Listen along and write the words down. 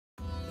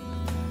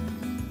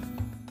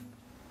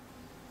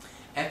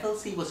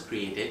FLC was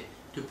created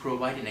to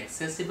provide an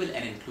accessible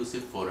and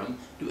inclusive forum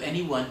to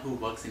anyone who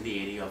works in the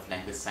area of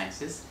language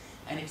sciences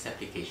and its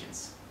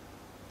applications.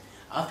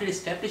 After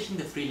establishing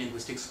the Free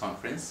Linguistics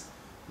Conference,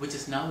 which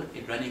is now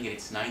running in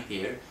its 9th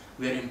year,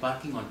 we are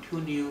embarking on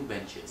 2 new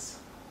ventures.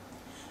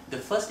 The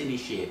first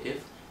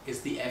initiative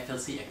is the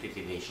FLC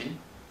accreditation,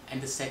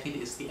 and the second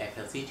is the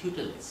FLC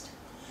tutor list.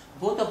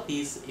 Both of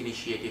these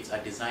initiatives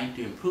are designed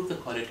to improve the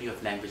quality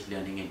of language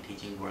learning and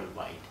teaching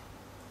worldwide.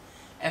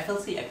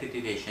 FLC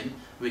accreditation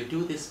will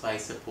do this by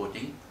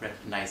supporting,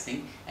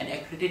 recognizing, and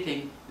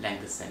accrediting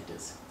language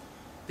centers.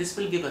 This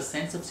will give a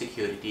sense of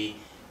security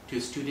to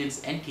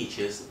students and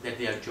teachers that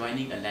they are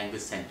joining a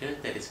language center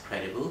that is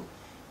credible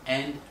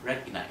and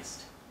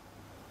recognized.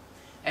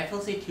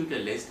 FLC tutor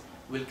list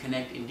will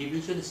connect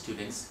individual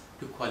students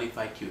to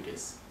qualified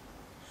tutors.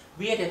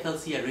 We at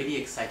FLC are really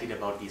excited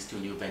about these 2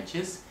 new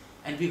ventures,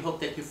 and we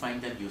hope that you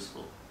find them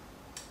useful.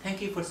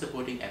 Thank you for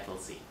supporting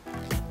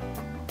FLC.